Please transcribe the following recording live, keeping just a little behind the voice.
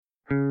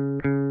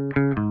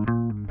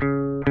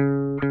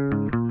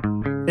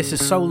This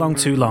is So Long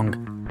Too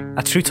Long,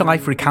 a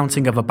true-to-life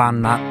recounting of a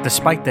band that,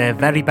 despite their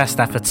very best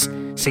efforts,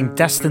 seemed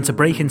destined to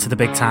break into the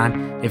big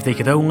time if they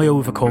could only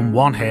overcome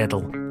one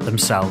hurdle,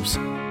 themselves.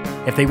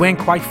 If they weren't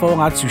quite four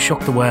lads who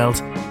shook the world,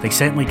 they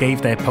certainly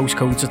gave their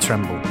postcodes a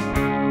tremble.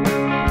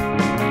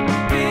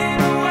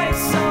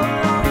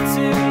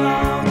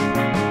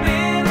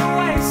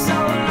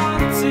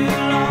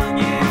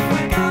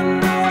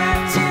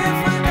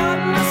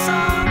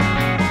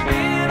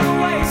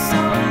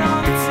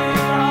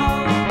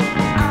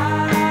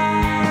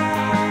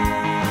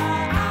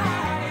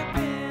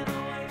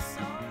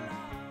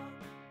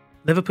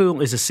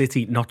 Liverpool is a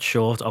city not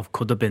short of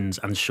coulda-beens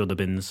and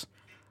shoulda-beens.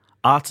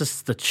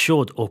 Artists that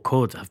should or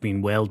could have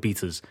been world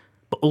beaters,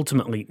 but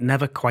ultimately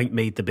never quite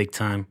made the big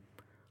time,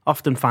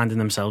 often finding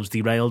themselves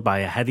derailed by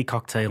a heady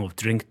cocktail of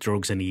drink,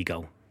 drugs and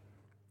ego.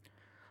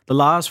 The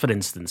La's, for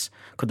instance,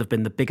 could have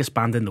been the biggest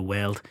band in the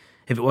world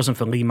if it wasn't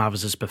for Lee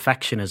Mathers's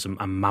perfectionism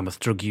and mammoth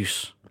drug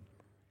use.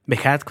 Mick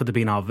Head could have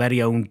been our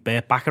very own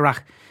Burt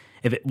Bacharach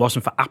if it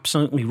wasn't for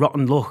absolutely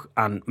rotten luck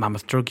and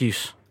mammoth drug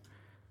use.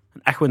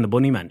 And Echo and the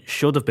Bunnymen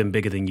should have been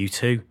bigger than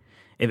U2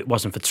 if it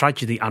wasn't for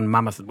tragedy and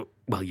mammoth...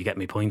 Well, you get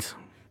my point.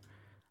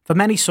 For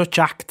many such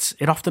acts,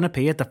 it often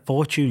appeared that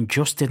fortune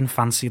just didn't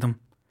fancy them.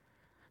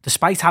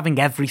 Despite having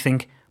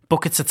everything,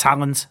 buckets of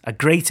talent, a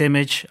great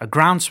image, a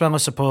groundswell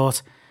of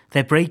support,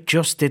 their break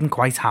just didn't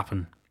quite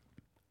happen.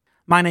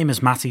 My name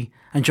is Matty,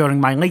 and during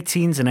my late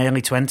teens and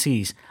early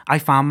 20s, I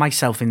found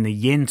myself in the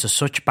yin to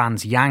such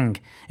bands yang,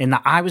 in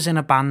that I was in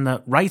a band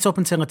that, right up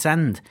until its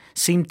end,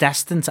 seemed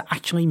destined to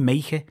actually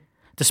make it,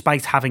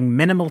 despite having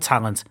minimal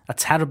talent, a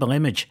terrible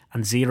image,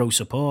 and zero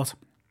support.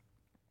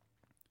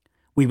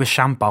 We were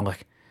shambolic,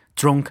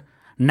 drunk,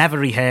 never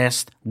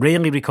rehearsed,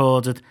 rarely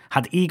recorded,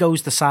 had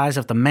egos the size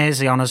of the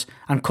Mersey Honours,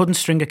 and couldn't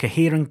string a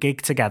coherent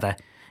gig together,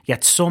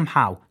 yet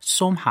somehow,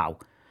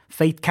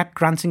 fate kept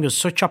granting us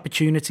such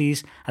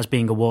opportunities as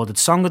being awarded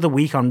Song of the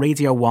Week on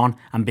Radio 1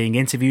 and being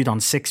interviewed on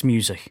Six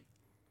Music.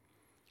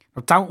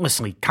 But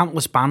doubtlessly,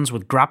 countless bands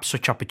would grab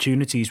such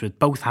opportunities with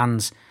both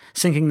hands,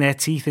 sinking their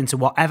teeth into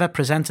whatever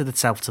presented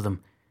itself to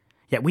them.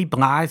 Yet we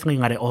blithely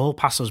let it all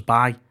pass us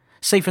by,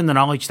 safe in the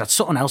knowledge that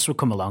something else would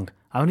come along,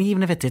 only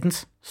even if it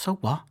didn't, so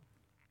what?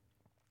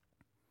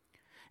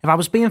 If I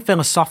was being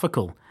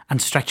philosophical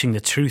and stretching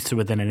the truth to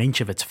within an inch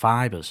of its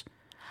fibres,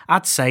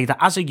 I'd say that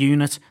as a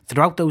unit,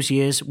 throughout those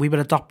years, we were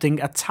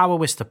adopting a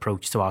Taoist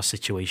approach to our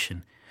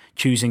situation,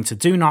 choosing to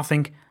do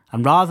nothing,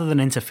 and rather than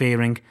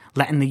interfering,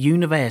 letting the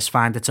universe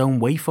find its own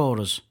way for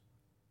us.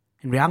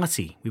 In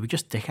reality, we were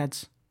just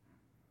dickheads.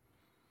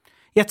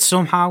 Yet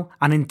somehow,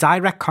 and in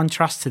direct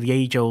contrast to the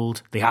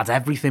age-old, they had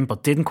everything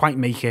but didn't quite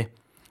make it,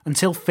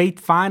 until fate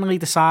finally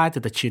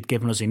decided that she had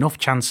given us enough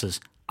chances,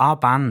 our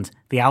band,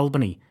 the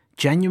Albany,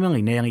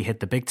 genuinely nearly hit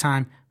the big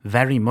time,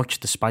 very much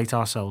despite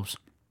ourselves.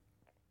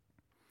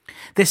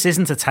 This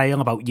isn't a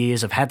tale about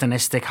years of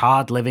hedonistic,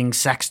 hard living,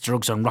 sex,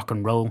 drugs and rock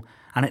and roll,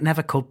 and it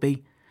never could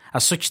be,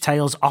 as such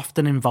tales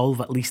often involve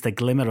at least a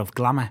glimmer of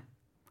glamour.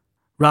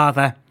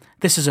 Rather,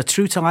 this is a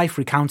true-to-life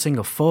recounting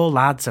of four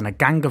lads and a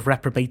gang of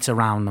reprobates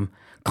around them,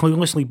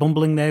 cluelessly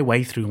bumbling their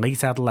way through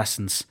late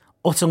adolescence,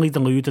 utterly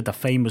deluded that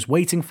fame was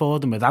waiting for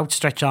them with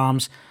outstretched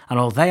arms, and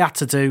all they had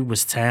to do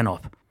was turn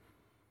up.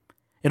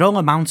 It all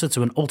amounted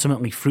to an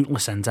ultimately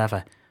fruitless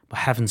endeavour, but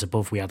heavens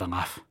above we had a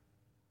laugh.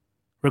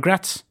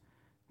 Regrets?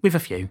 We've a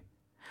few.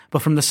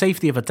 But from the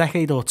safety of a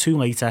decade or two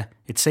later,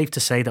 it's safe to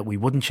say that we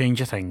wouldn't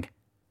change a thing.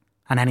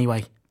 And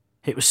anyway,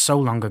 it was so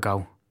long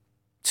ago.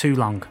 Too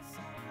long.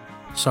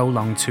 So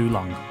long, too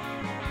long.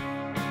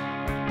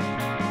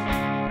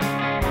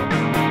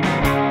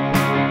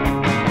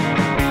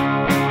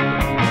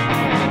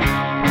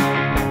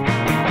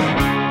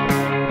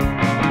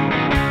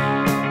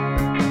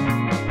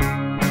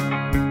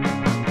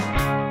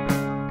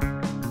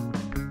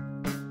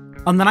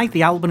 On the night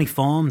the Albany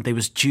formed, there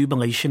was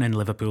jubilation in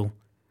Liverpool.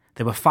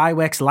 There were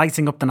fireworks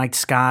lighting up the night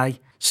sky.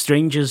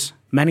 Strangers,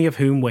 many of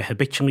whom were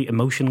habitually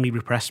emotionally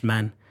repressed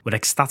men, were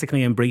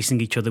ecstatically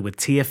embracing each other with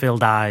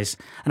tear-filled eyes,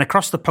 and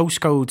across the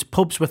postcodes,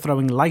 pubs were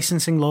throwing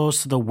licensing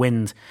laws to the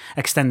wind,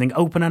 extending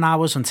opening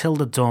hours until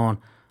the dawn,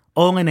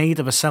 all in aid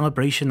of a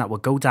celebration that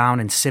would go down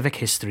in civic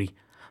history,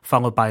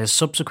 followed by a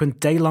subsequent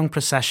day-long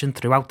procession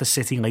throughout the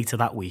city later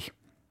that week.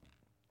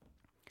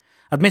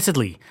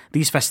 Admittedly,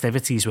 these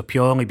festivities were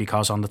purely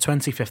because on the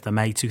 25th of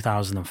May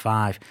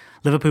 2005,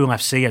 Liverpool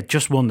FC had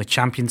just won the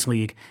Champions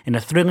League in a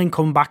thrilling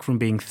comeback from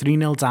being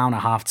 3-0 down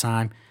at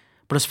half-time,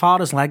 but as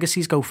far as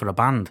legacies go for a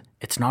band,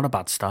 it's not a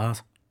bad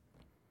start.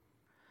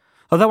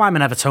 Although I'm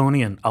an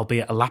Evertonian,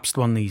 albeit a lapsed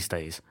one these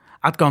days,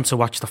 I'd gone to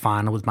watch the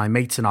final with my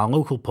mates in our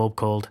local pub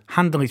called,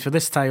 handily for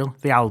this tale,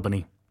 the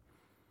Albany.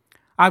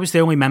 I was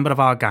the only member of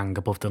our gang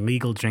above the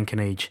legal drinking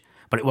age,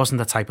 but it wasn't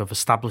the type of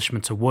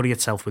establishment to worry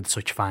itself with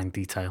such fine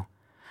detail.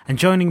 And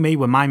joining me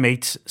were my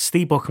mates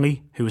Steve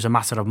Buckley, who was a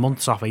matter of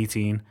months off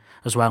 18,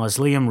 as well as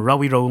Liam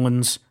Rowie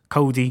Rowlands,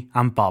 Cody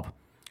and Bob,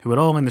 who were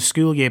all in the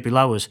school year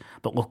below us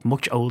but looked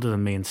much older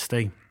than me and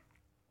Steve.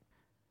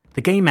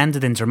 The game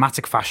ended in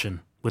dramatic fashion,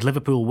 with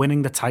Liverpool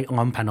winning the title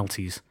on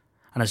penalties.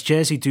 and as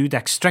Jersey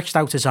Dudek stretched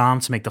out his arm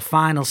to make the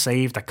final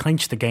save that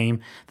clinched the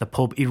game, the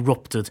pub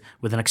erupted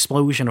with an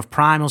explosion of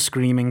primal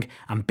screaming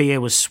and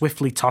beer was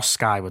swiftly tossed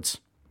skywards.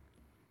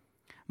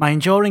 My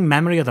enduring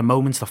memory of the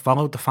moments that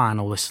followed the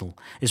final whistle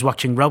is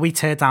watching Rowie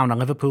tear down a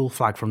Liverpool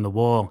flag from the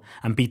wall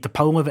and beat the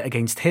pole of it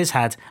against his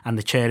head and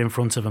the chair in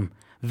front of him,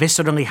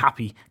 viscerally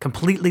happy,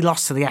 completely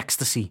lost to the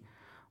ecstasy,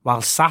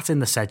 while sat in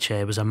the said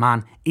chair was a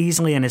man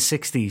easily in his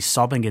 60s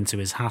sobbing into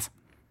his hat.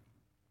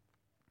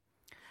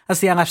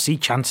 As the LFC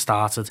chant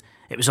started,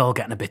 it was all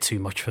getting a bit too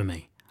much for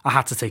me. I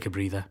had to take a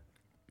breather.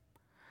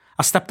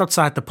 I stepped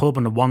outside the pub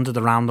and wandered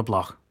around the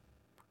block.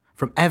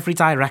 From every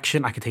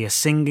direction I could hear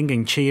singing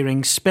and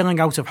cheering spilling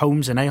out of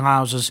homes and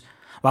alehouses,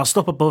 whilst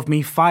up above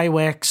me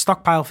fireworks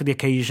stockpiled for the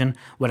occasion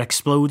were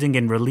exploding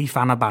in relief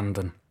and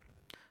abandon.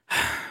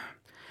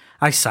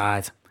 I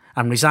sighed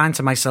and resigned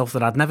to myself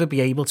that I'd never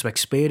be able to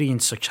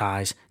experience such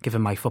highs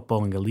given my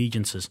footballing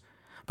allegiances,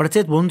 but I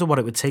did wonder what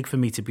it would take for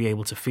me to be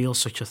able to feel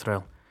such a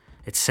thrill.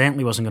 It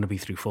certainly wasn't going to be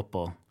through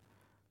football.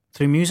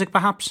 Through music,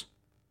 perhaps?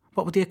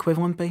 What would the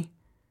equivalent be?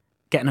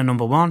 Getting a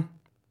number one?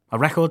 A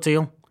record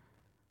deal?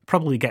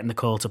 Probably getting the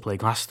call to play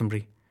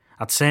Glastonbury.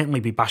 I'd certainly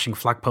be bashing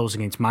flagpoles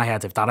against my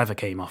head if that ever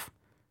came off.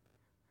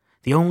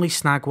 The only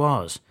snag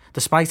was,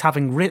 despite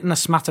having written a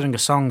smattering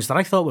of songs that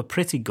I thought were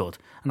pretty good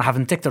and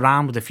having dicked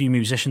around with a few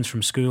musicians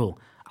from school,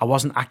 I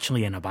wasn't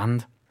actually in a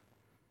band.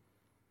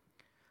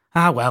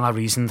 Ah well, I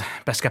reasoned,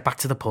 best get back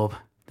to the pub.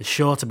 There's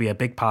sure to be a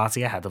big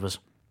party ahead of us.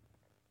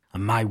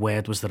 And my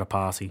word was there a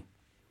party.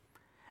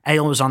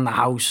 Ale was on the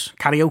house,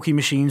 karaoke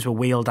machines were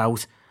wheeled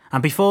out,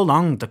 and before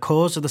long the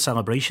cause of the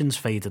celebrations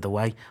faded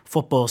away,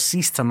 football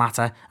ceased to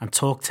matter and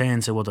talk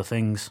turned to other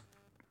things.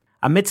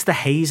 Amidst the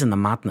haze and the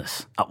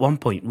madness, at one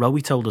point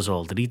Rowie told us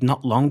all that he'd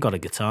not long got a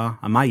guitar,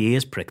 and my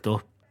ears pricked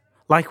up.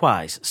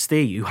 Likewise,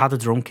 Steve, who had a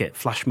drum kit,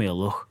 flashed me a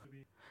look.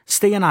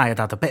 Steve and I had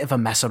had a bit of a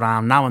mess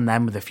around now and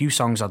then with a few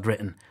songs I'd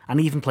written,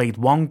 and even played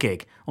one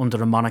gig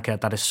under a moniker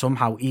that is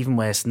somehow even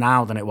worse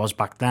now than it was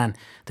back then,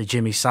 the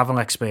Jimmy Savile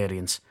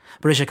Experience,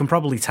 but as you can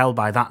probably tell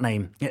by that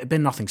name, it had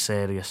been nothing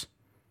serious.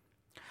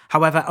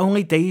 However,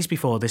 only days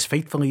before this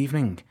fateful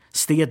evening,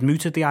 Steve had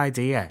mooted the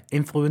idea,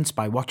 influenced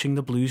by watching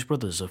the Blues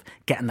Brothers, of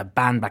getting the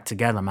band back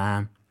together,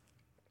 man.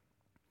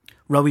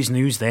 Rowie's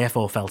news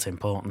therefore felt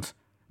important.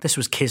 This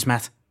was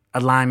kismet,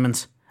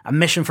 alignment, a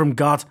mission from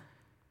God.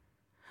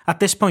 At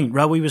this point,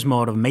 Rowie was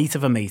more of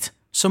a mate,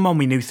 someone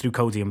we knew through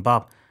Cody and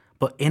Bob,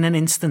 but in an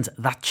instant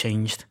that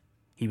changed.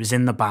 He was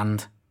in the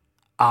band.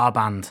 Our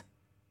band.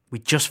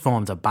 We'd just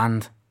formed a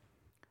band.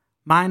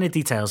 Minor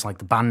details like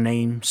the band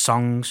name,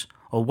 songs,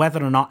 or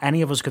whether or not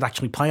any of us could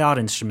actually play our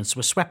instruments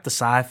were swept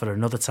aside for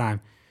another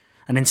time.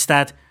 And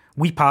instead,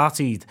 we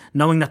partied,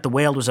 knowing that the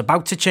world was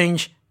about to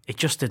change, it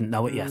just didn't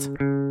know it yet.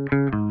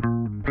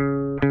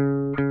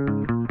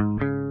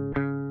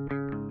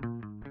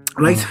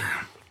 Right,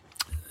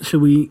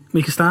 shall we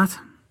make a start?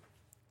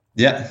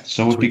 Yeah,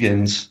 so it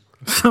begins.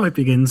 So it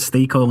begins.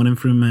 Steve calling in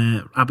from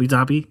Abu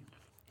Dhabi.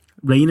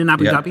 Rain in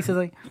Abu Dhabi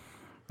today?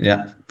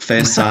 Yeah,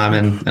 first time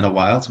in a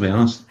while, to be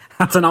honest.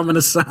 That's an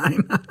ominous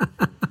sign.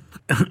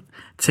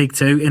 Take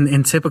two.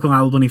 In typical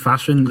Albany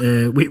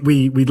fashion,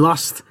 we'd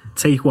lost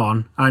take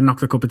one. I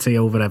knocked a cup of tea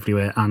over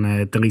everywhere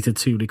and deleted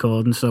 2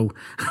 recordings. So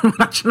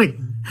actually,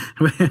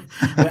 we're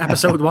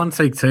episode 1,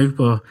 take 2.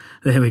 But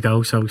there we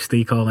go. So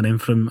Steve calling in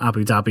from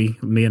Abu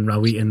Dhabi, me and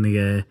Rowie in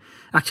the...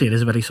 actually, it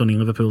is a very sunny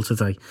Liverpool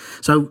today.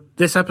 So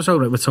this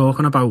episode, we're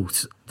talking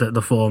about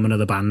the forming of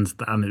the band,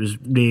 and it was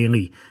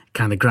really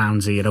kind of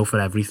ground zero for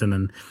everything.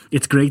 And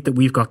it's great that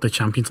we've got the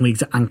Champions League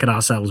to anchor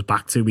ourselves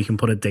back to. We can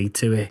put a date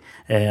to it,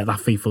 that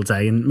fateful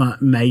day in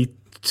May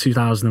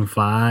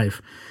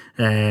 2005.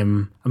 I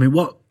mean,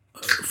 what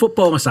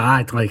football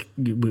aside, like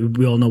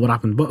we all know what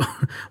happened. But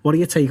what are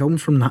your take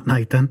homes from that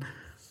night then?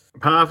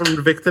 Apart from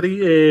the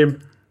victory,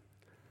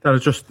 that I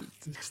just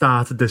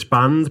started this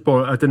band,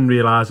 but I didn't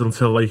realise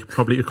until like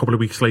probably a couple of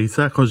weeks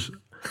later, because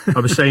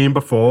I was saying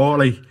before,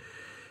 like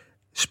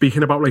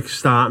speaking about like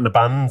starting the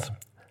band,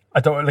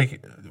 I don't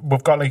like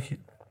we've got like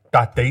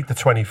that date, the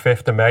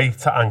 25th of May,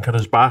 to anchor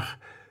us back,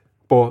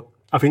 but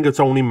I think it's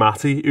only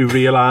Matty who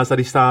realised that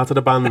he started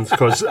a band,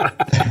 because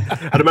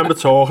I remember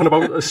talking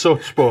about it as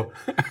such, but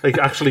like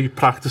actually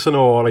practising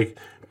or like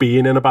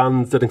being in a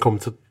band didn't come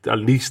to at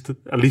least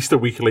a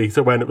week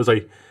later, when it was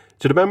like,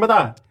 do you remember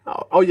that?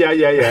 Oh yeah.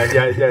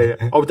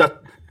 Oh,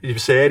 that, you're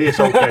serious?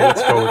 Okay,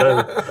 let's go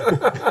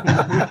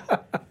then.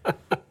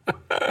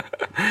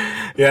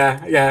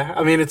 Yeah.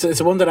 I mean, it's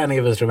a wonder any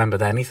of us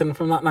remembered anything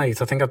from that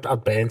night. I think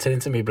I'd burnt it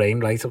into my brain,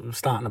 right?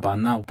 Starting a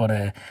band now, but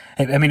I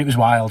mean, it was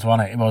wild,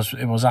 wasn't it?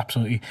 It was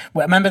absolutely.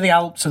 Well, remember the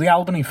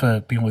Albany,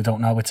 for people who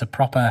don't know, it's a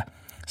proper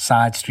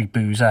side street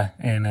boozer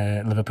in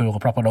Liverpool, a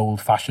proper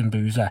old-fashioned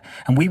boozer.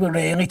 And we were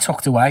really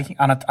tucked away,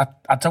 and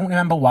I don't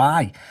remember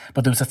why,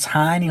 but there was a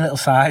tiny little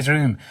size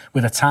room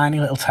with a tiny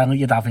little telly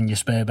you'd have in your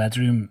spare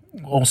bedroom,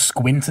 all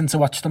squinting to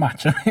watch the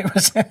match. And it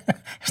was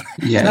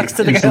next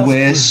to the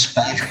worst.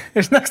 It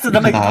was next to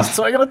the ladies'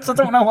 toilets. I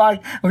don't know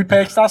why. We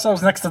perched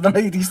ourselves next to the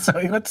ladies'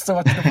 toilets to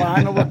watch the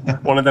final.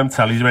 One of them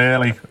tellies where,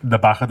 like, the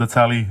back of the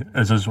telly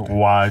is as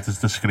wide as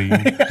the screen.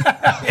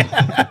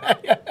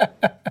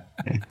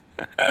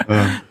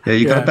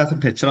 You got a better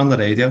picture on the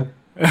radio.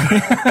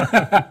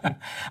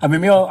 I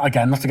mean, we all,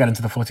 again, not to get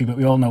into the footy, but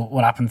we all know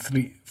what happened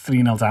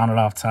 3-0 down at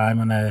half time.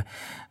 And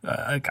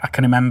I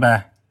can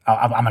remember,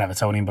 I'm an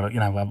Evertonian, but, you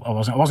know, I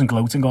wasn't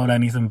gloating or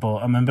anything, but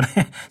I remember,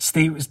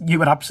 Steve, you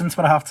were absent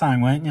for a half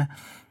time, weren't you?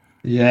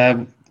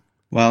 Yeah,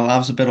 well, I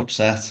was a bit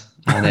upset.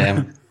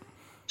 And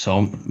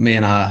so me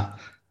and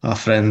our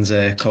friends,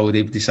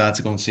 Cody, decided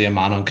to go and see a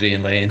man on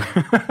Green Lane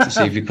to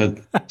see if he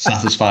could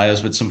satisfy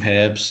us with some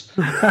herbs.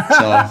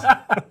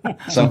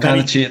 So kind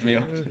of cheered me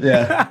up.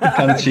 Yeah,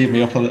 kind of cheered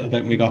me up a little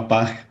bit when we got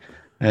back.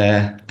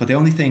 But the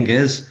only thing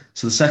is,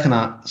 so the second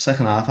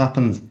half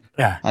happened.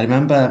 Yeah. I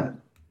remember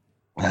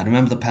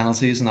the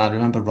penalties, and I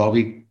remember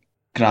Robbie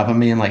grabbing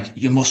me and like,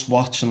 you must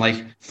watch, and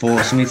like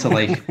forcing me to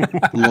like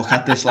look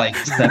at this like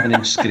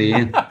 7-inch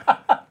screen.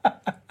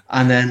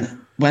 And then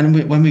when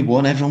we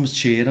won, everyone was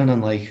cheering,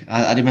 and like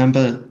I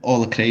remember all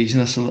the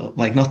craziness,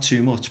 like not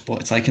too much, but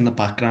it's like in the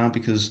background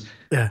because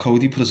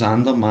Cody put his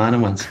hand on mine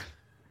and went,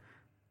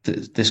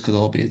 "This could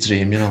all be a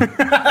dream," you know.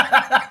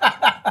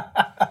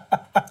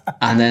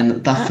 And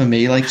then that for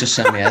me like just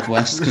sent my head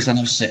west, because then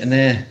I was sitting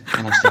there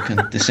and I was thinking,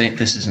 this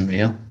isn't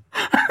real.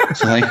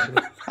 So like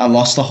I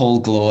lost the whole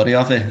glory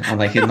of it, and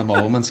like in the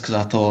moment, because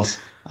I thought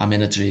I'm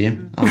in a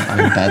dream, I'm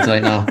in bed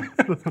right now.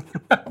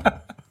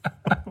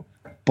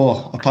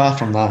 But apart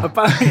from that,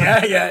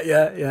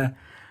 yeah.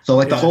 So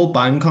like the whole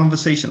bang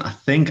conversation, I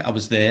think I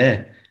was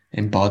there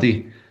in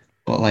body,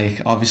 but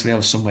like obviously I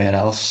was somewhere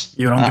else.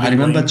 I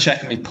remember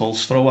checking my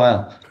pulse for a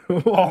while.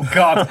 Oh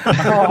God!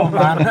 Oh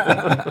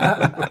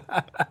man!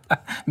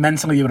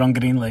 Mentally, you were on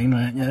Green Lane,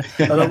 weren't you?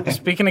 Although,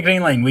 speaking of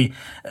Green Lane,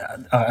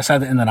 I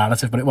said it in the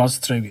narrative, but it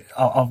was true.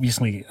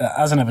 Obviously,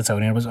 as an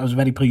Evertonian, I was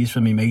very pleased for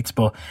me mates,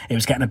 but it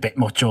was getting a bit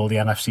much, all the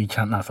NFC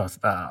chant. And I thought,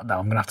 no,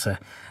 I'm gonna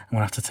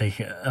have to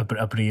take a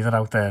breather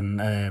out there.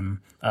 And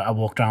I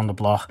walked around the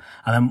block,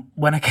 and then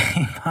when I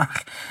came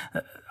back,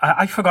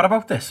 I forgot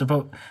about this.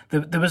 About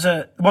there was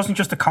it wasn't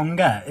just a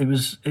conga. It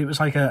was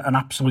like an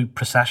absolute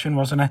procession,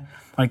 wasn't it?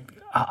 Like.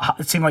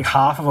 It seemed like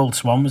half of Old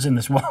Swan was in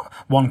this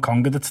one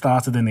conga that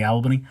started in the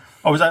Albany.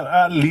 I was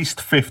at least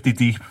 50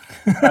 deep,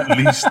 at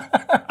least.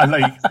 And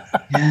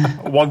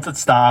like, once it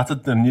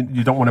started, then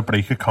you don't want to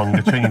break a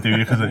conga chain, do you?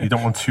 Because you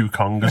don't want two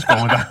congas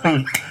going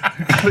down.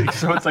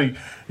 So it's like,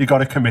 you got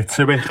to commit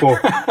to it.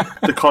 But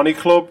the Connie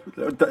Club,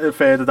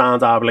 further down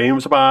Derby Lane,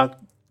 was about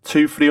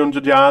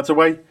 200-300 yards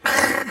away.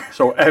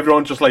 So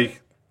everyone just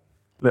like,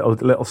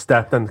 little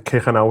step and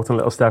kicking out, and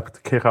little step to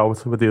kick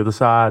out with the other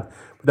side.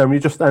 But then we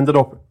just ended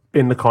up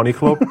in the Connie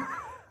Club,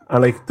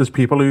 and like there's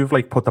people who've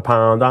like put the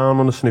pound down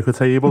on the snooker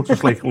table,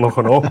 just like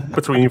looking up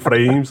between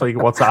frames, like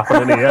what's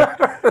happening here.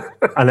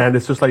 And then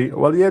it's just like,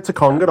 well, yeah, it's a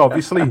conga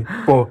obviously,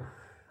 but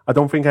I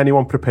don't think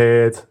anyone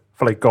prepared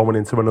for like going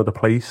into another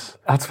place.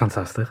 That's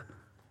fantastic.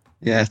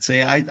 Yeah,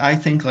 see, I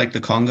think like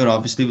the conga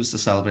obviously was to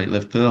celebrate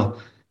Liverpool,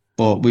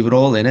 but we were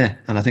all in it,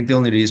 and I think the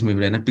only reason we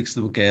were in it because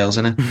there were girls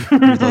in it.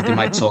 We thought they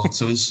might talk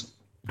to us.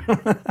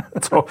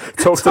 talk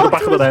to the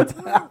back of the head.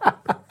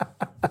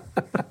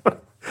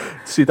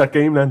 See that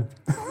game then?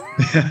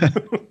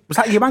 Was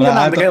that you man going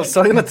down the girls'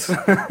 toilets?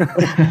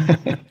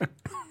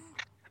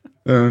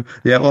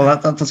 Yeah, well,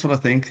 that's what I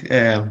think.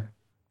 The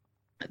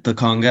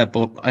conga,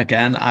 but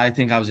again, I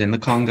think I was in the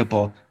conga,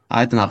 but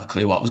I didn't have a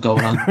clue what was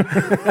going on.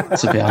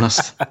 To be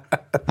honest,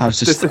 I was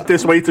just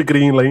this way to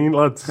Green Lane,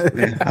 lads.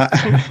 Yeah,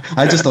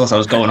 I just thought I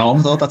was going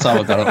home. Though that's how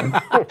I got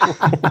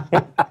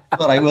it.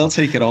 But I will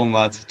take it home,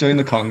 lads. Join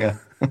the conga.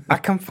 I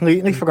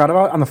completely forgot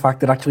about it, and the fact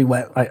that actually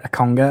went like a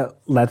conga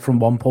led from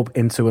one pub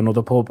into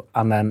another pub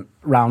and then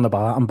round the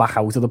bar and back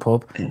out of the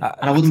pub. And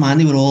I wouldn't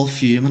mind, they were all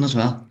fuming as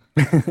well.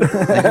 It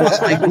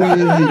was like,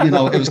 you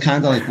know, it was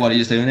kind of like, what are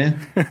you doing here?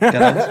 Get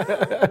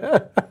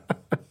out.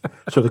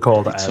 Should have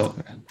called it so,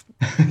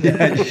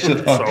 yeah, you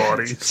should have.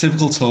 Sorry.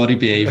 Typical Tory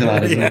behaviour,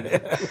 that, isn't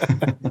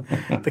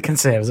it? The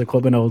Conservative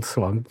Club in Old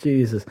Swan.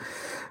 Jesus.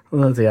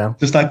 Bloody hell.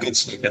 Just that good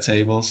snooker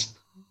tables.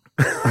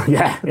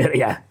 Yeah.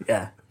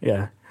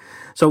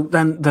 So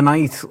then the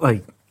night,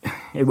 like,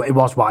 it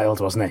was wild,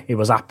 wasn't it? It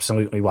was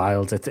absolutely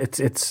wild.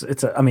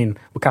 It's. I mean,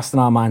 we're casting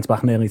our minds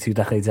back nearly 2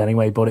 decades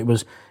anyway, but it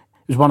was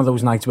one of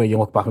those nights where you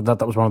look back.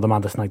 That was one of the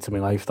maddest nights of my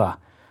life. That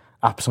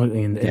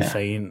absolutely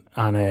insane.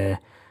 And the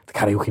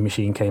karaoke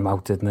machine came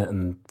out, didn't it?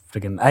 And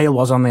friggin' Ale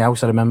was on the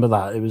house. I remember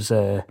that. It was.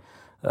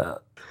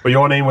 But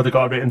your name would have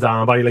got written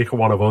down by like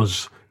one of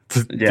us.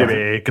 To give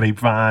a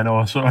grapevine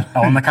or something.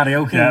 Oh, on the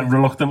karaoke? Yeah,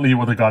 reluctantly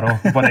would have got up.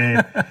 But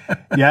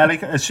yeah,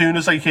 like as soon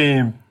as I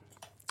came,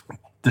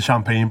 the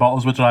champagne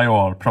bottles were dry,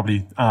 or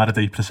probably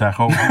Ardea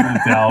Prosecco,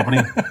 the Albany.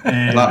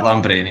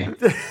 Lambrini.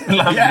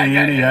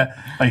 Lambrini, yeah.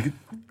 Like,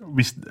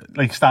 we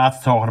started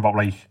talking about,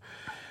 like,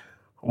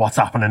 what's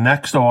happening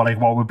next, or, like,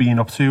 what we're being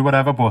up to,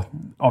 whatever, but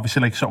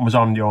obviously, like, something was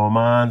on your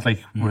mind,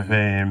 like, with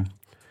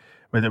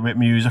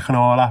music and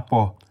all that,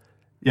 but,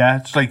 yeah,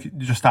 it's like, you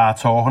just start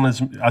talking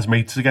as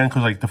mates again,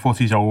 because, like, the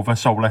footy's over,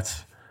 so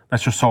let's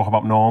just talk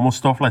about normal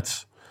stuff,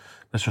 let's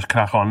just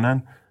crack on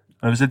then.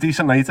 And it was a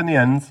decent night in the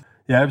end.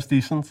 Yeah, it was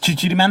decent. Do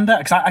you remember?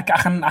 Because I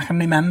can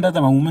remember the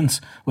moment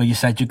where you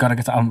said you got to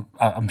get.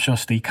 I'm sure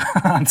Steve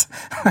can't.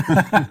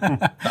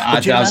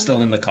 I was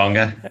still in the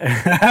conga.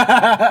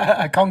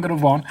 A conga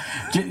of one.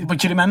 But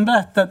do you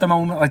remember the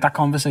moment, like that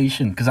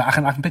conversation? Because I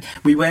can.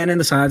 We weren't in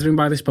the side room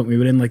by this point. We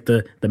were in like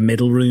the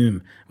middle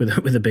room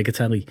with a bigger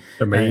telly.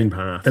 The main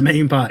part. The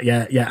main part.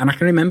 Yeah. And I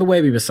can remember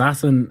where we were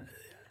sat, and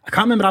I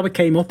can't remember how it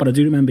came up, but I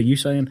do remember you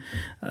saying,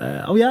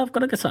 "Oh yeah, I've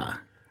got a guitar."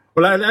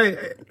 Well,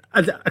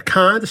 I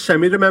kind of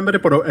semi-remember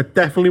it, but I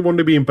definitely wouldn't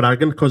have been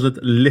bragging because I'd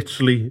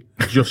literally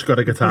just got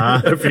a guitar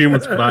a few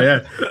months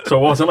prior. So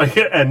it wasn't like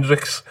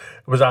Hendrix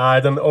was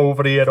hiding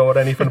over here or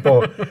anything.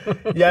 But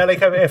yeah,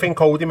 like I think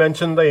Cody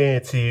mentioned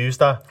to use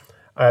that.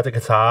 I had a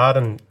guitar,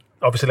 and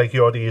obviously like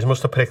your ears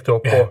must have picked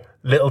up, but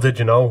little did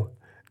you know,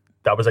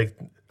 that was like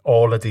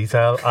all the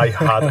detail. I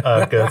had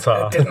a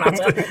guitar. It didn't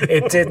matter.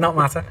 It did not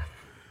matter.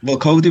 Well,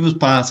 Cody was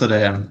part of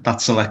that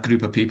select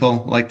group of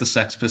people, like the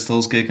Sex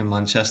Pistols gig in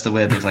Manchester,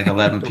 where there's like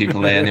 11 people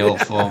there and they all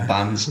form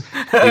bands.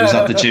 He was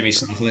at the Jimmy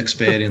Savile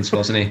experience,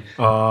 wasn't he?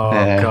 Oh,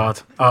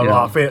 God. Oh,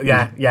 well, I feel,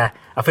 yeah.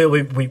 I feel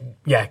we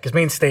because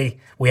me and Steve,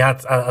 we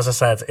had, as I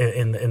said,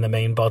 in the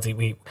main body,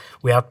 we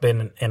had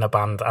been in a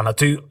band, and I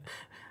do,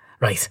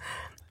 right,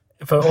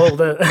 for all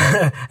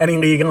the any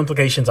legal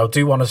implications, I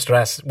do want to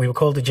stress, we were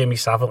called the Jimmy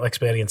Savile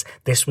experience.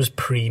 This was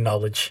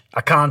pre-knowledge. I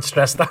can't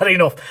stress that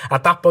enough.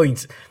 At that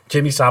point,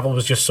 Jimmy Savile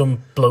was just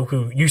some bloke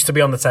who used to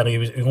be on the telly,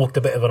 who looked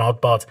a bit of an odd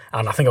bod,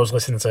 and I think I was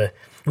listening to,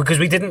 because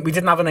we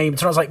didn't have a name.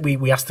 It's not like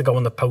we asked to go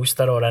on the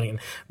poster or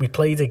anything. We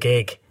played a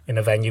gig in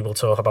a venue we'll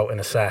talk about in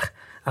a sec,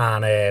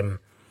 and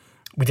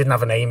we didn't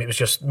have a name. It was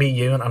just me,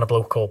 you, and a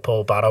bloke called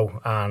Paul Barrow,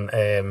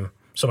 and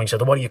someone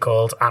said, "What are you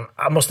called?" And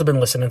I must have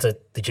been listening to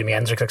the Jimi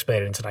Hendrix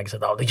experience, and I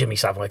said, "Oh, the Jimmy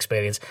Savile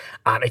experience,"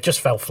 and it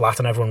just fell flat,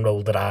 and everyone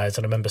rolled their eyes.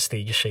 And I remember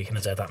Steve just shaking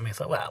his head at me. I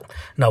thought, "Well,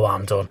 no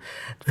harm done."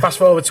 Fast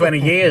forward 20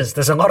 years,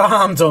 there's a lot of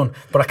harm done,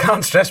 but I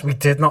can't stress we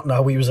did not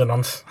know he was a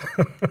nonce.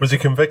 Was he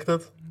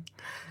convicted?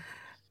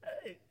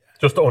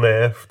 Just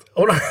unearthed.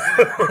 Oh, no.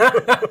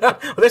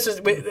 Well, this is...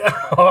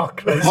 Oh,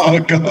 Christ. Oh,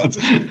 God.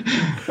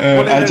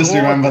 I just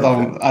remember,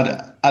 though,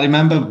 I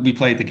remember we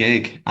played the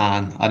gig,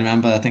 and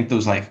I think there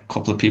was like a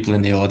couple of people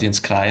in the audience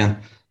crying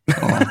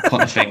or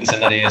putting fingers in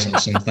their ears or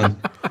something.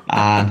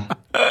 And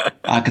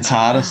our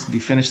guitarist,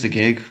 we finished the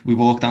gig, we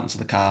walked out into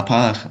the car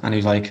park, and he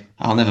was like,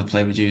 "I'll never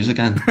play with yous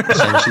again,"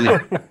 essentially.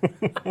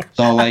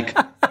 So, like,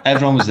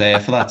 everyone was there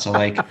for that. So,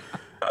 like,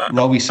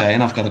 Robbie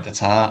saying I've got a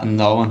guitar and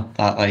knowing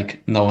that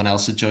like no one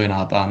else would join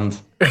our band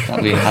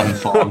that we hadn't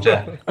formed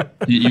yet.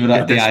 You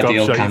were the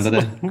ideal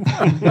candidate.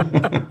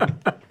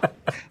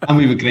 And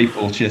we were great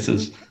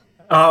bullshitters.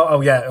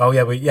 Oh yeah.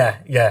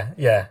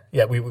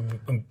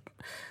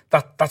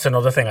 That's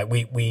another thing. Like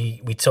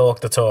we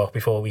talked the talk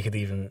before we could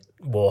even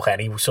walk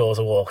any sort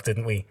of walk,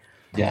 didn't we?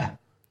 Yeah.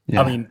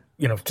 I mean,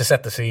 to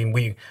set the scene,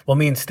 me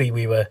and Steve,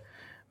 we were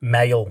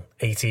male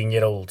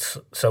 18-year-olds,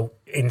 so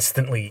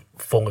instantly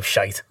full of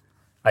shite.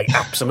 Like,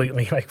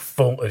 absolutely, like,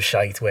 full of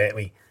shite, weren't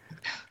we?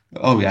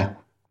 Oh, yeah.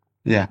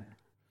 Yeah.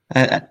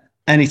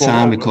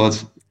 Anytime we could,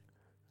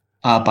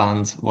 our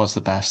band was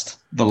the best.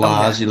 The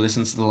Lars, you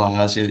listen to the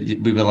Lars,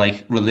 we were,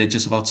 like,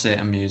 religious about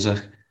certain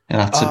music. It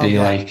had to be,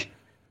 like,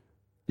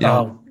 you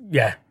know.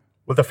 Yeah.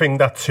 Well, the thing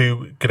that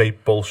two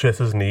great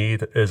bullshitters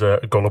need is a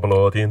gullible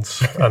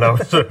audience, and I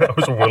was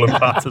a willing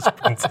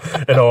participant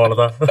in all of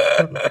that.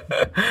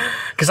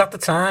 Because at the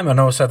time, I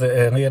know I said it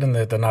earlier in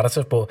the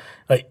narrative, but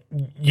like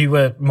you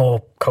were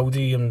more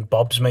Cody and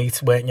Bob's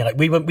mate, weren't you? Like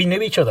we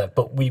knew each other,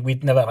 but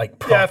we'd never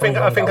like. Yeah, I think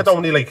I'd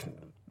only like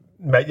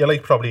met you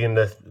like probably in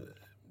the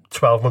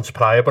 12 months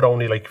prior, but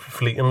only like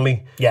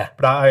fleetingly. Yeah.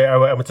 But I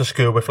went to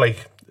school with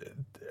like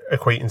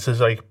acquaintances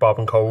like Bob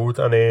and Code,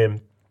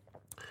 and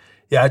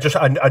yeah,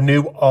 I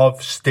knew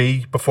of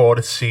Steve before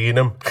I'd seen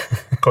him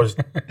because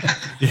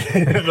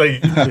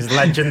like his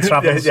legend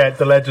travels. Yeah,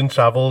 the legend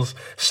travels.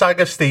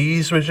 Saga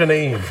Steez was your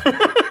name.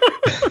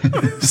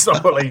 So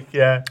like,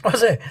 yeah,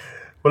 was it?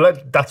 Well,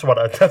 that's what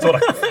I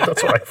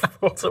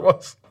thought it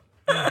was.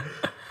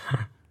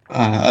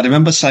 I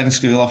remember starting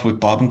school off with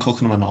Bob and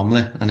cooking him an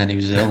omelette, and then he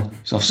was ill. He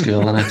was off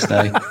school the next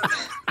day.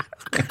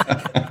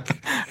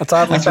 That's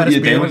hardly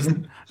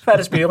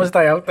Ferris Bueller's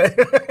Day Out there.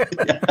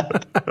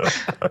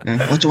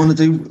 Yeah. What do you want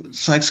to do?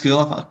 Psych school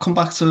off? I'll come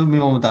back to my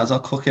mum and dad's. I'll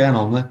cook you an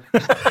omelette.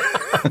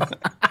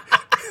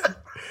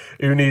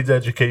 Who needs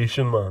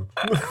education, man?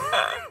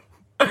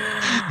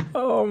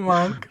 Oh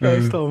man,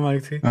 Christ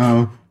almighty.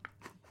 Oh.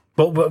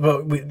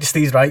 But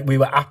Steve's right. We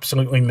were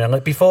absolutely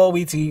militant before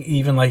we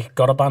even like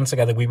got a band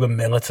together. We were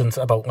militant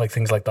about like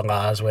things like the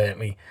Lars, weren't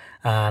we?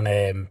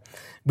 And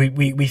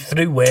we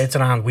threw words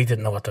around. We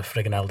didn't know what the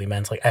friggin' hell they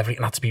meant. Like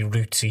everything had to be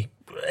rootsy.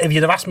 If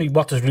you'd have asked me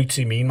what does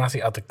rootsy mean,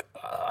 Matty, I'd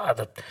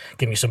have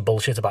given you some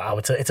bullshit about how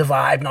it's a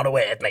vibe, not a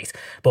word, mate.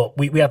 But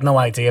we had no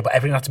idea. But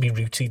everything had to be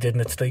rootsy,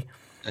 didn't it, Steve?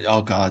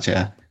 Oh God,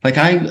 yeah. Like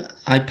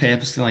I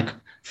purposely like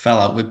fell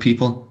out with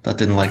people that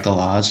didn't like the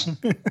Lars.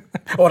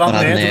 Or that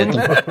hadn't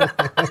heard them.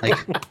 Like,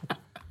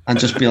 and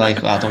just be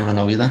like, I don't want to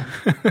know you then.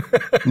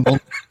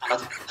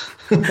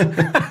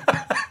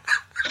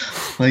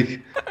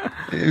 Like,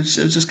 it was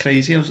just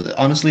crazy.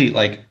 Honestly,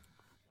 like,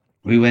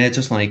 we were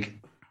just like,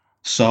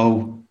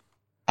 so,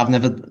 I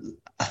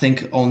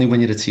think only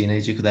when you're a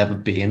teenager you could ever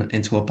be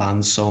into a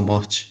band so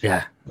much.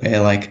 Yeah. Where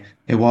like,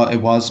 we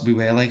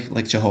were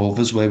like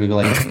Jehovah's, where we were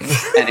like,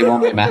 anyone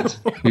we met,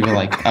 we were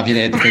like, have you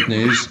heard the good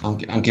news?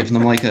 I'm giving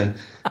them like a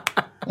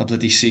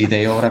bloody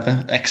CD or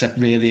whatever, except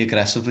really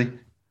aggressively.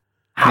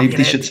 Maybe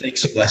they should take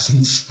some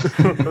lessons.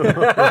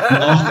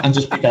 No, and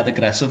just be dead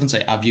aggressive and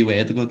say, have you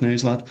heard the good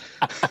news, lad?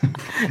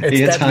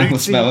 It's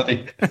timeless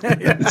melody.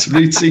 It's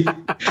rootsy.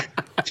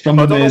 It's from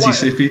the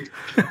Mississippi.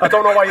 I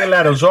don't know why you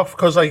let us off,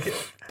 because like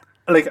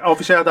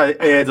obviously I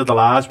heard of the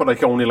Lars, but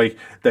like only like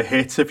the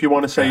hits, if you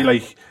want to say,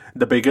 like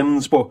the big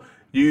uns, but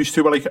used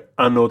to like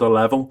another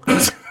level.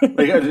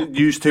 Like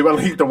used to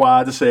like the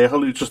wider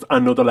circle, it's just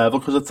another level,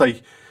 because it's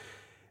like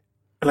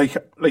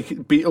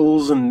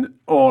Beatles and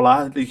all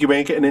that, like you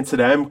weren't getting into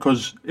them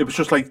because it was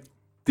just like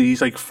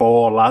these like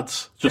four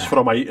lads just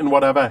from height and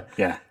whatever,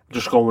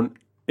 just going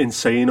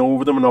insane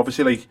over them, and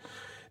obviously like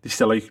they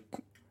still like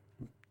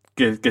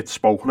get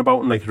spoken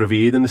about and like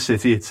revered in the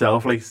city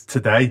itself like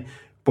today,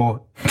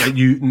 but like,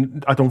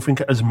 I don't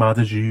think as mad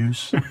as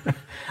yous.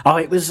 Oh,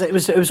 it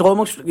was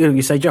almost, you know,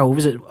 you say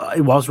Jehovah's,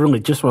 it was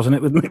religious, wasn't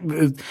it?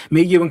 With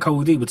me, you and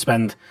Cody would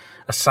spend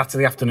a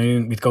Saturday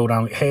afternoon, we'd go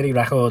down Hairy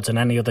Records and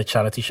any other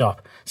charity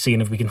shop,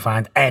 seeing if we can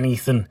find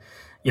anything,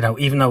 you know,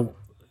 even though,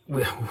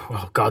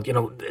 oh God, you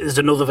know, there's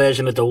another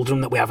version of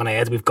Doldrum that we haven't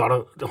heard, we've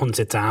got to hunt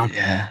it down.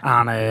 Yeah.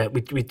 And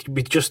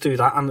we just do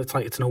that, and it's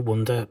like, it's no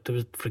wonder there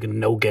was friggin'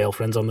 no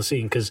girlfriends on the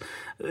scene, because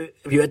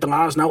if you heard the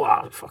Lars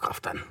now, fuck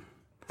off then.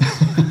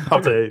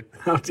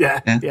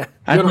 Yeah.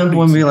 I remember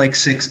when we were like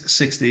 15,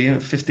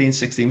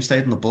 16, we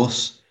stayed on the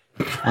bus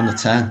on the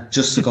 10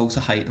 just to go to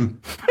Huyton,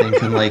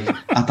 thinking like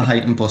at the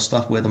Huyton bus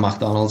stop where the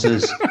McDonald's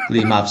is,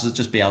 Lee Mavs would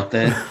just be out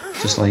there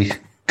just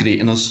like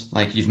greeting us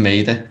like, you've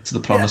made it to the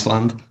promised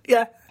land.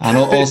 Yeah. And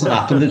all that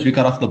happened is we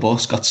got off the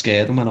bus, got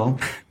scared and went home.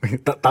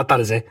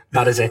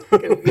 That is it.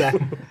 Yeah.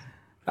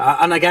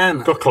 And again,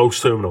 got close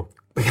to him now.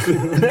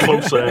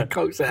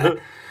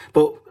 Closer.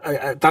 But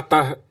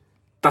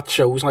that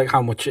shows like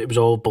how much it was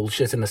all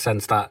bullshit, in the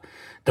sense that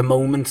the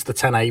moment the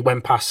 10A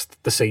went past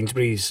the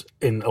Sainsbury's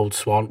in Old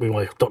Swan, we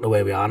were like, don't know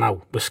where we are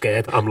now, we're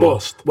scared. I'm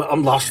lost. Well,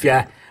 I'm lost,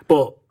 yeah.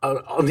 But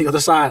on the other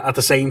side, at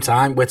the same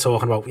time, we're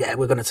talking about,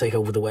 we're going to take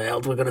over the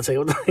world. We're going to take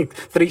over like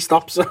 3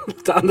 stops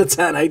down the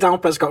 10A, down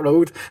Prescott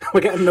Road.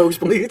 We're getting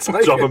nosebleeds.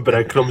 Like. Dropping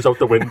breadcrumbs out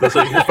the window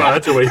so you can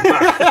find your way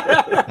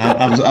back.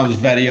 I was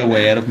very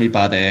aware of my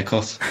bad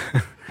haircut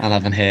and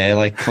having hair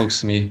like close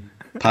to me,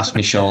 past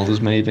my shoulders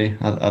maybe.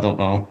 I don't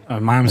know.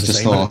 Mine was I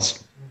just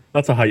thought.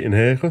 That's a Huyton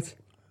haircut.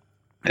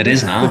 It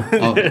is now.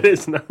 Oh. It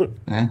is now.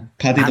 Yeah.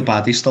 Paddy the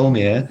Baddie stole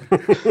me hair.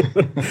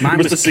 Mine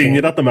must have seen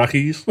you at the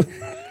Mackies.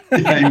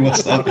 Yeah, he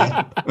must have.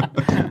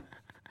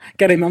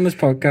 Get him on this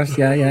podcast,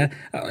 yeah.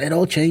 It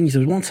all changed.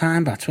 There was one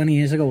time about 20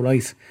 years ago,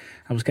 right?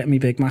 I was getting me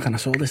Big Mac and I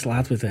saw this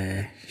lad with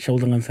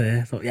shoulder length hair.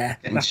 I thought,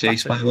 getting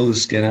chased by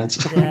those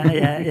skinheads.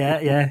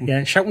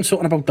 Yeah. Shouting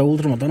something about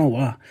Doldrum, I don't know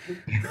what.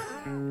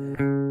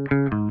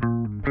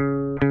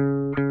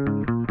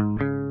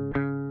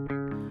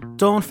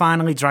 Dawn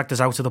finally dragged us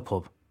out of the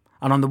pub,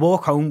 and on the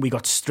walk home we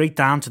got straight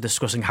down to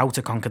discussing how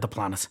to conquer the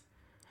planet.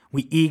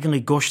 We eagerly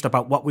gushed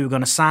about what we were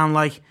going to sound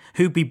like,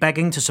 who'd be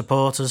begging to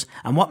support us,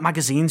 and what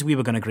magazines we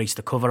were going to grace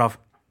the cover of.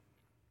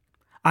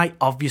 I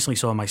obviously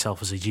saw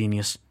myself as a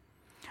genius.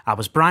 I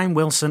was Brian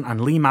Wilson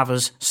and Lee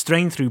Mavers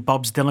strained through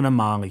Bob's Dylan and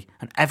Marley,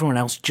 and everyone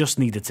else just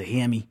needed to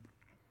hear me.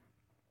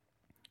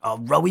 Oh,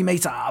 Rowie,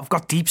 mate, I've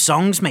got deep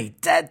songs, mate,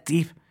 dead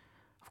deep.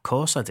 Of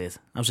course I did.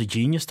 I was a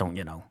genius, don't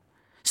you know.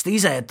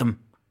 Steve's heard them.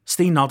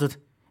 Steve nodded.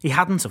 He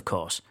hadn't, of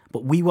course,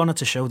 but we wanted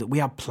to show that we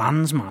had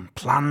plans, man,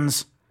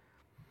 plans.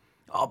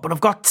 Oh, but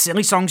I've got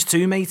silly songs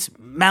too, mate.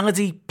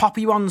 Melody,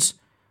 poppy ones.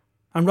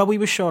 And Robbie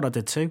was sure I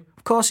did too.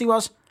 Of course he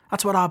was.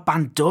 That's what our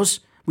band does.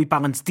 We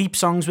balance deep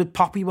songs with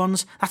poppy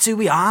ones. That's who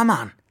we are,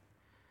 man.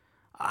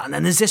 And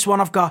then there's this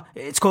one I've got.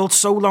 It's called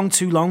So Long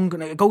Too Long,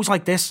 and it goes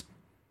like this.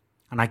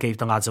 And I gave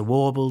the lads a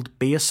warbled,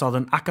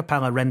 beer-sodden a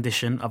cappella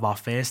rendition of our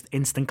first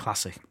instant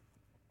classic.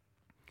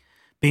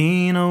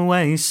 Been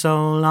away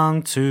so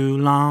long, too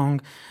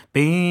long.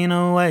 Been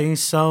away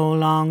so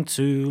long,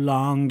 too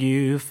long.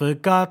 You've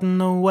forgotten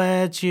the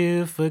words,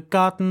 you've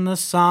forgotten the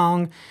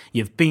song.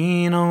 You've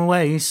been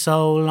away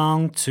so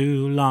long,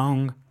 too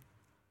long.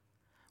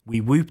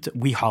 We whooped,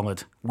 we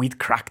hollered, we'd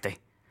cracked it.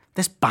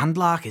 This band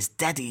lark is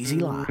dead easy,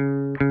 lad.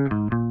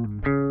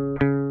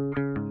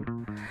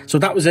 So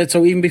that was it.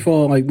 So even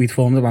before like we'd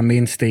formed the band, me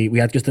and Steve, we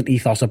had just an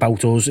ethos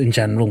about us in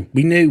general.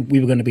 We knew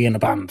we were going to be in a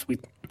band,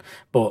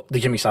 but the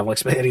Jimmy Savile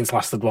Experience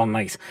lasted one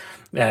night.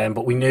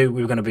 But we knew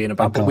we were going to be in a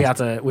band. But we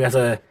had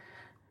a.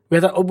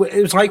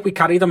 It was like we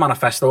carried a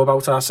manifesto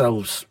about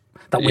ourselves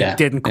that we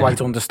didn't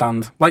quite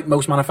understand. Like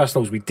most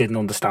manifestos, we didn't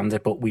understand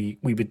it, but we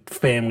would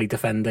firmly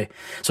defend it.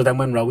 So then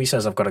when Rowie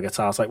says, I've got a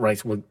guitar, it's like,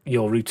 right, well,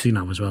 you're rootsy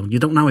now as well. You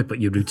don't know it,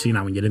 but you're rootsy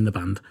now when you're in the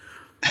band.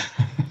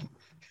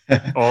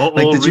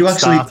 Did you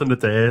actually start on the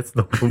date?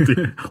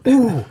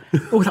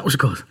 Oh, that was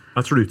good.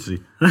 That's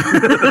rootsy.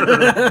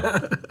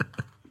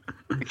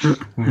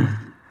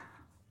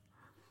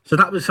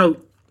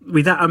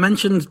 I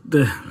mentioned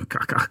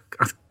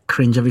I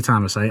cringe every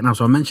time I say it now.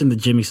 So I mentioned the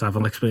Jimmy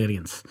Savile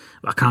Experience.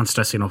 I can't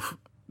stress enough.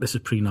 This is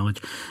pre-knowledge.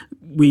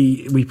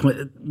 Me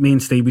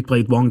and Steve, we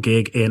played one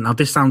gig in. Now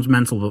this sounds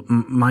mental, but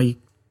my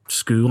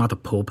school had a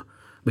pub,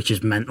 which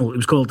is mental. It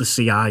was called the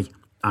CI,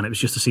 and it was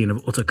just a scene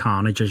of utter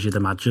carnage, as you'd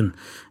imagine.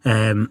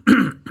 And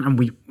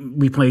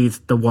we played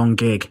the one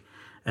gig,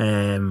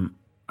 and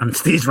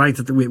Steve's right.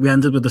 We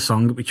ended with a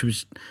song which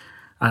was.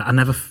 I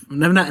never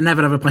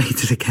ever played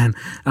it again,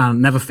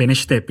 and never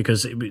finished it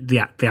because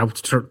the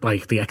outro,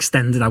 like the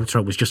extended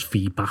outro, was just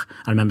feedback.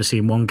 I remember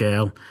seeing one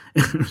girl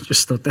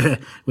just stood there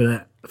with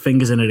her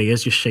fingers in her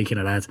ears, just shaking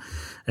her head.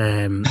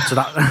 So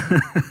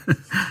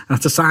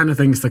that's a sign of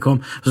things to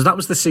come. So that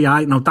was the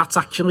CI. Now that's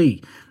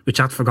actually,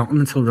 which I'd forgotten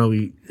until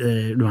Rowie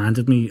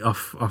reminded me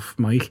off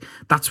mic.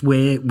 That's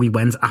where we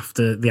went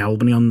after the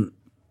Albany on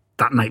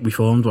that night we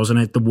formed, wasn't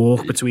it? The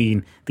walk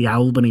between the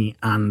Albany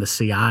and the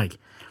CI.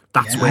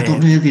 That's where... I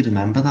don't really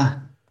remember that.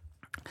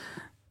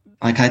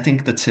 Like, I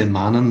think the Tin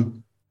Man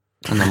and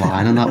the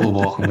line and that were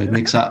walking with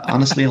me. Because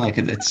honestly, like,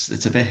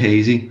 it's a bit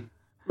hazy.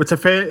 It's a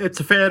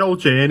fair old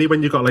journey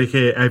when you've got like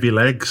heavy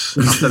legs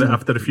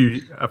after a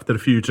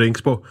few drinks.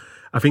 But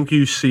I think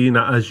you've seen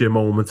that as your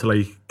moment to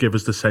like give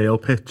us the sale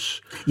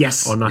pitch.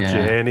 Yes, on that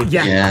journey.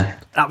 Yeah,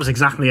 that was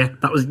exactly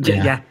it. That was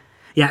yeah.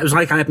 It was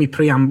like I had my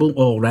preamble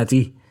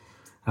already.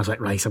 I was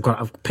like, right, I've got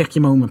to pick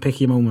your moment,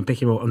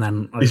 and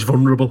then like, he's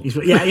vulnerable.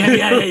 Yeah.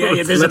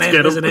 There's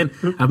an in.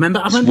 I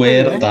remember.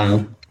 Swear it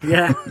down.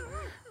 Yeah,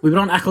 we were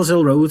on Eccles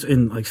Hill Road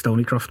in like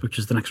Stonycroft, which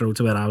is the next road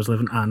to where I was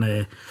living,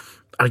 and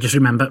I just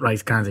remember,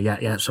 right, kind of,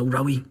 yeah. So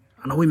Rowie,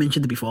 I know we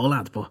mentioned it before,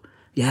 lad, but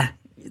yeah,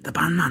 the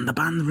band,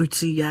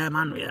 Rootsy, yeah,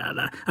 man, yeah.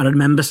 And I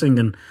remember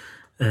singing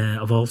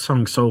of all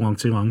songs, So Long,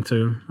 Too Long,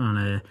 too.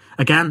 And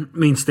again,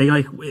 me and Steve,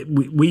 like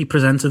we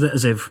presented it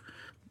as if.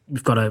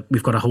 We've got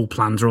a whole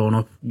plan drawn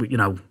up.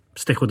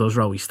 Stick with us,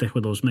 Rowie. Stick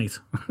with us, mate.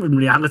 In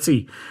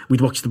reality,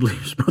 we'd watched the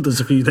Blues Brothers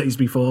a few days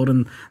before,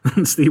 and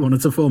Steve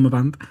wanted to form a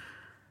band.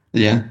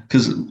 Yeah,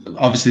 because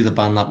obviously the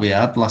band that we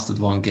had lasted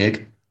one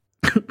gig.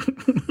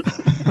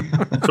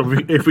 So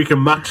if we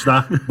can match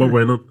that, we're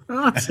winning.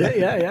 Oh, that's it.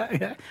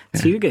 Yeah.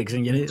 2 gigs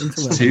and you're into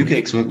it. 2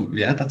 gigs.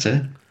 Yeah, that's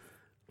it.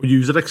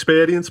 User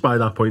experience by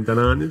that point, then,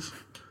 aren't you?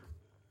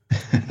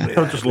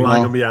 I'm just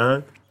lying on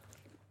behind.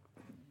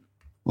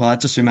 Well, I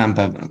just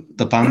remember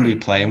the band we were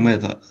playing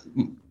with,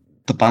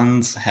 the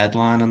band's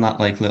headline and that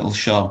like little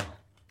show,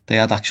 they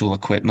had actual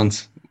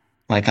equipment.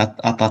 Like at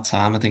that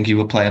time, I think you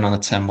were playing on a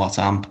 10-watt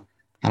amp,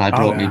 and I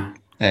brought me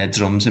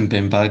drums in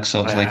bin bags,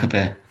 so it's like a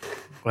bit.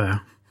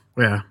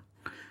 Yeah.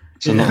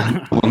 So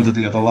no wonder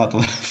the other lad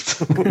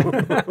left.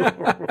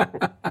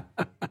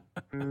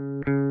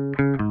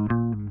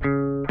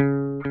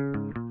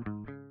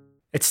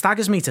 It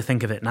staggers me to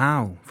think of it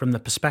now from the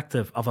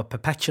perspective of a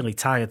perpetually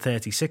tired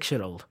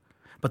 36-year-old.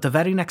 But the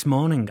very next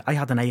morning, I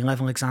had an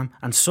A-level exam,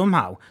 and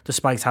somehow,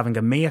 despite having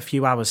a mere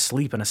few hours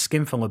sleep and a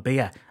skinful of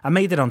beer, I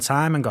made it on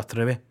time and got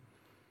through it.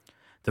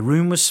 The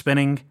room was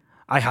spinning,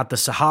 I had the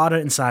Sahara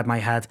inside my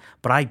head,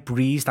 but I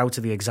breezed out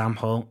of the exam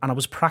hall and I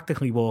was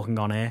practically walking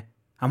on air.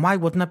 And why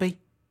wouldn't I be?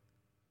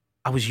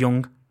 I was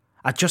young,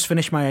 I'd just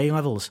finished my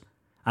A-levels,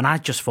 and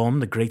I'd just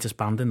formed the greatest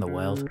band in the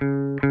world.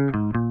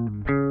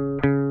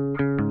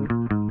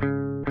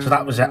 So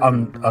that was it,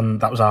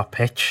 that was our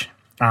pitch.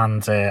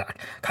 And I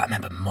can't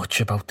remember much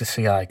about the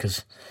CI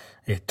because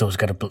it does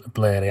get a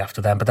blurry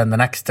after then. But then the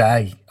next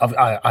day,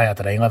 I had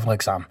an A-level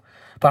exam.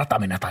 But at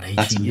that age...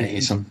 That's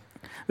amazing.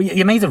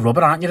 You made of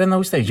rubber, aren't you, in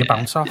those days? You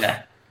bounce off.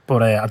 Yeah.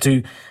 But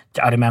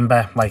I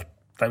remember, like,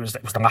 it was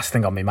the last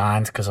thing on my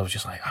mind because I was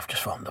just like, I've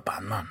just formed a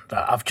band, man.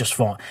 I've just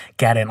formed...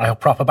 Get in. Like a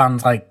proper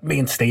band, like me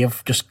and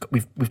Steve,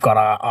 we've got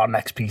our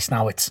next piece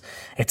now. It's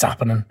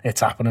happening.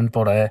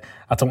 But I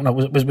don't know,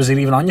 was it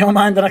even on your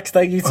mind the next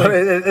day?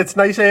 It's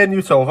nice hearing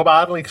you talk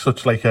about it, like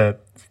such like a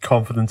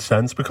confident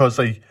sense because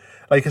like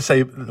I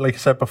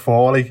said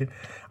before, like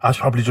I was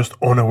probably just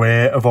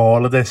unaware of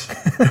all of this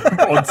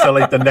until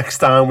like the next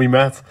time we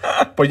met.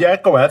 But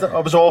yeah, go ahead. I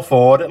was all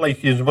for it.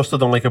 Like you must have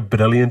done like a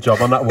brilliant job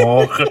on that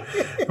walk.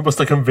 It must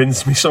have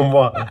convinced me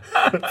somewhat.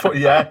 But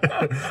yeah,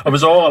 I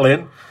was all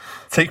in.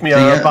 Take me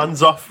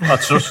armbands off. I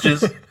trust you.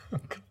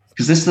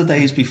 Because this is the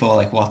days before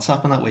like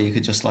WhatsApp and that, where you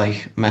could just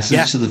like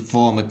message to the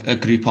form a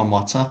group on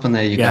WhatsApp, and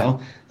there you go.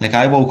 Like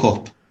I woke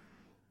up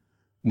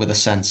with a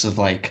sense of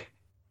like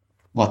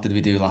what did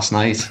we do last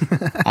night?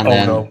 And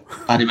then no.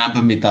 I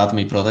remember my dad and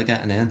my brother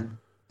getting in,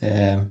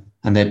 and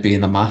they'd be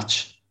in the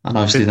match. And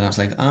obviously then I was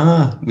like,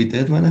 we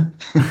did win it.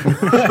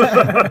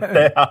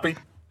 They're happy.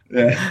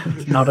 Yeah.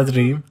 Not a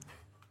dream.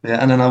 Yeah,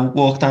 and then I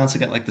walked down to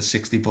get like the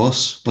 60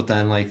 bus, but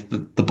then like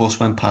the bus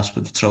went past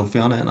with the trophy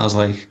on it, and I was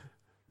like,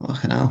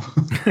 fucking hell.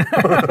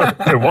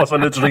 It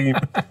wasn't a dream.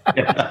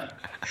 Yeah.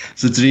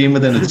 It's a dream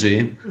within a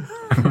dream.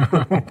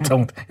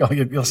 Don't.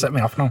 You'll set me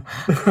off now.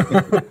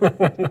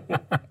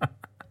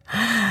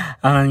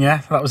 And yeah,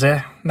 that was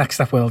it. Next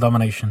step, world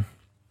domination.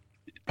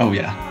 Oh,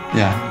 yeah.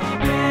 Yeah.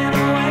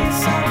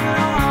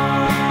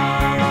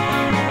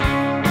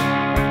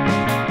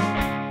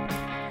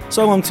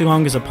 So Long Too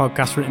Long is a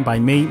podcast written by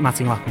me,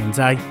 Matty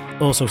Lackland-Day,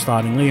 also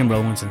starring Liam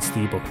Rowlands and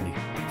Steve Buckley.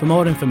 For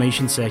more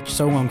information, search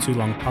So Long Too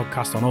Long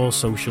podcast on all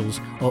socials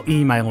or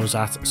email us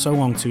at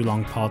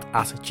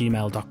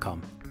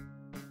solongtoolongpod@gmail.com.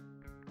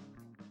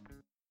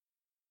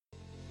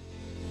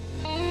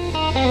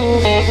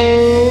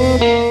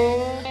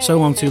 So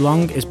Long Too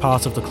Long is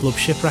part of the Club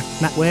Shipwreck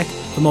network.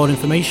 For more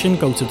information,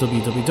 go to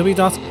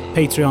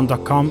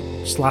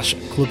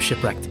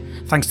www.patreon.com/clubshipwrecked.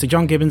 Thanks to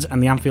John Gibbons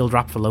and the Anfield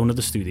Rap for loan of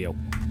the studio.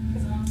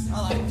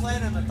 I like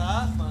playing in the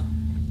dark, man.